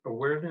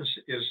awareness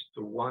is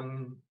the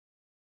one,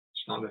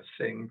 it's not a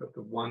thing, but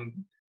the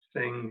one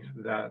thing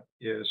that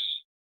is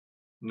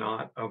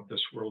not of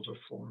this world of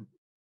form.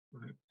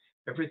 Right?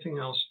 Everything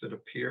else that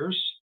appears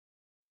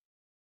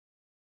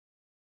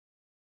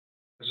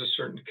has a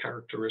certain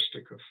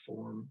characteristic of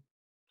form,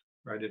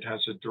 right? It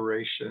has a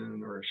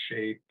duration or a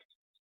shape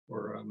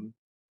or a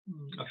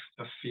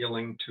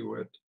feeling to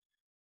it,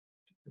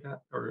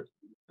 or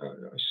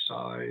a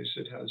size.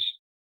 It has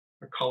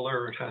a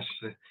color. It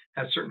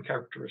has certain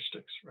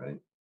characteristics, right?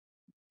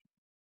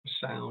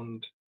 A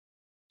sound,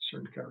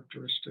 certain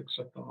characteristics.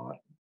 A thought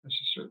has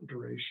a certain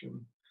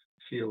duration.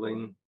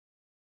 Feeling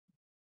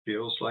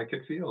feels like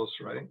it feels,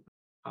 right?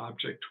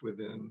 Object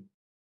within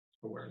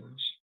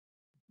awareness.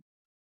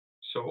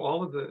 So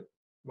all of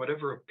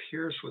whatever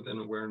appears within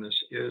awareness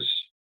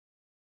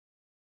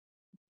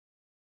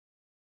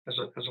has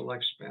a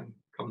lifespan,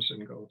 comes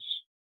and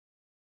goes.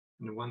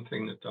 And the one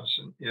thing that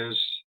doesn't is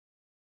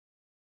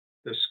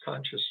this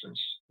consciousness,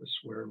 this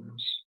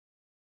awareness,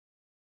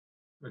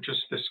 or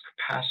just this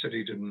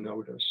capacity to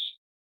notice.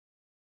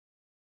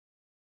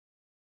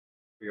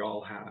 We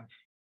all have.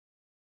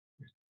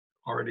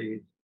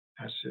 Already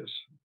as is.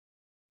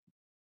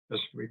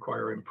 Doesn't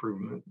require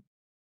improvement.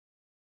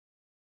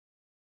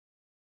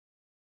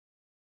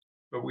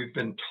 But we've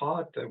been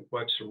taught that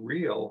what's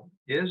real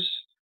is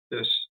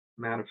this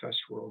manifest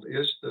world,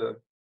 is the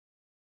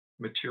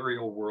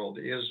material world,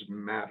 is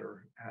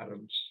matter,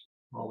 atoms,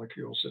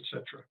 molecules,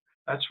 etc.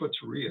 That's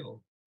what's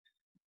real.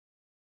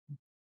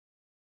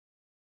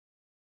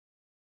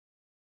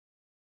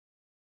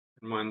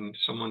 And when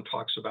someone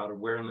talks about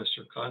awareness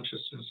or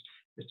consciousness,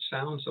 it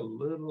sounds a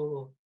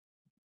little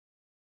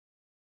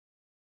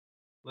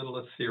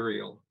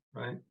ethereal,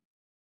 right?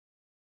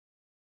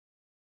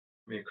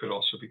 I mean, it could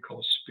also be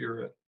called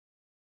spirit,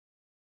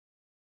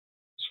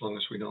 as long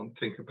as we don't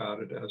think about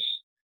it as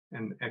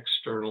an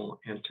external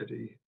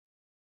entity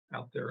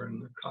out there in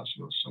the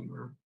cosmos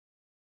somewhere.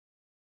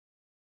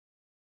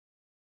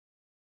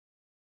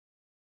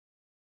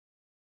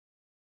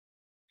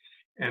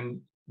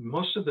 And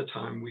most of the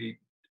time we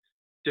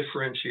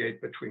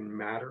differentiate between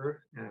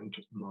matter and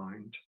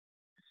mind.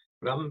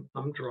 But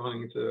I'm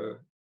drawing the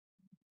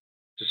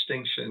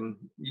distinction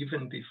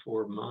even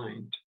before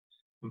mind.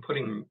 I'm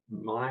putting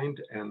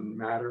mind and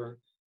matter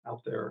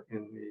out there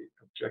in the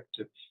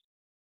objective,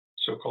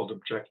 so-called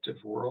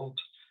objective world.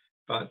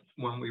 But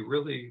when we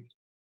really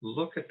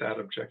look at that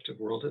objective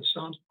world, it's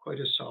not quite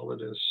as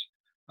solid as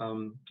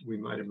we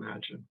might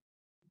imagine.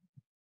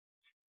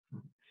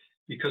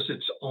 Because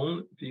it's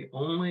the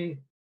only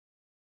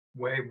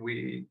way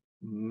we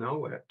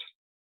know it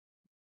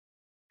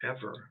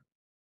ever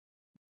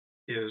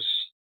is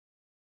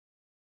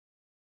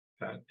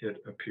that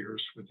it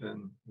appears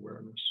within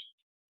awareness.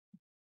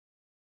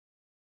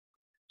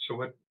 So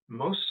what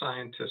most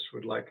scientists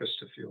would like us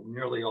to feel,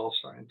 nearly all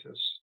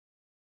scientists,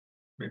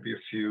 maybe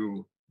a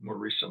few more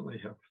recently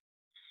have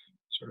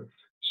sort of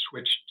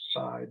switched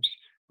sides,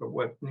 but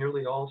what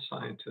nearly all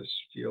scientists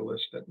feel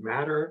is that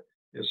matter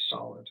is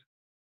solid.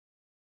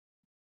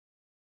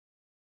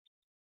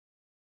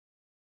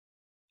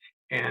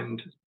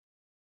 And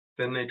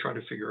then they try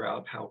to figure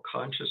out how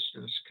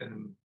consciousness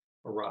can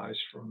arise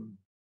from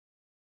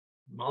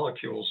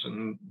molecules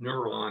and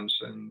neurons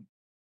and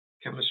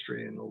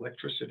chemistry and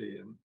electricity,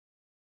 and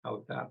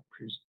how that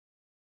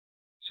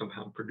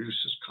somehow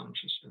produces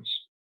consciousness.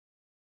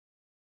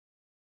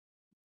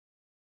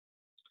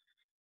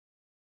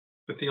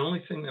 But the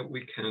only thing that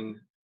we can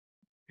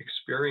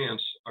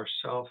experience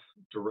ourselves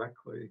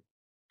directly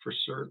for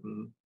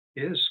certain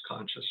is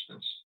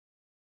consciousness.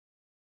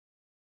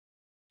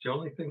 The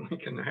only thing we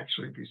can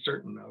actually be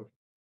certain of.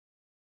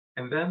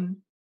 And then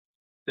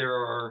there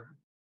are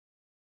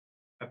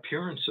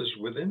appearances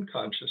within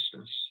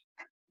consciousness,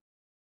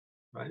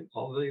 right?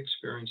 All the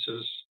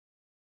experiences,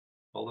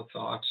 all the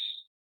thoughts,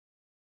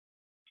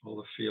 all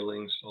the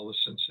feelings, all the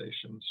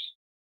sensations.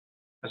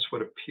 That's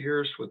what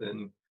appears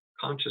within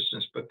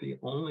consciousness. But the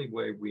only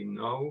way we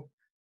know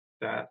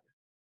the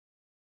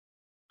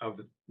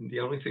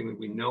only thing that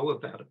we know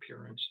of that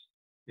appearance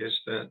is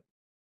that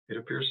it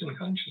appears in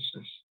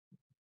consciousness.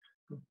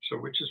 So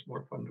which is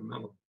more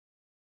fundamental?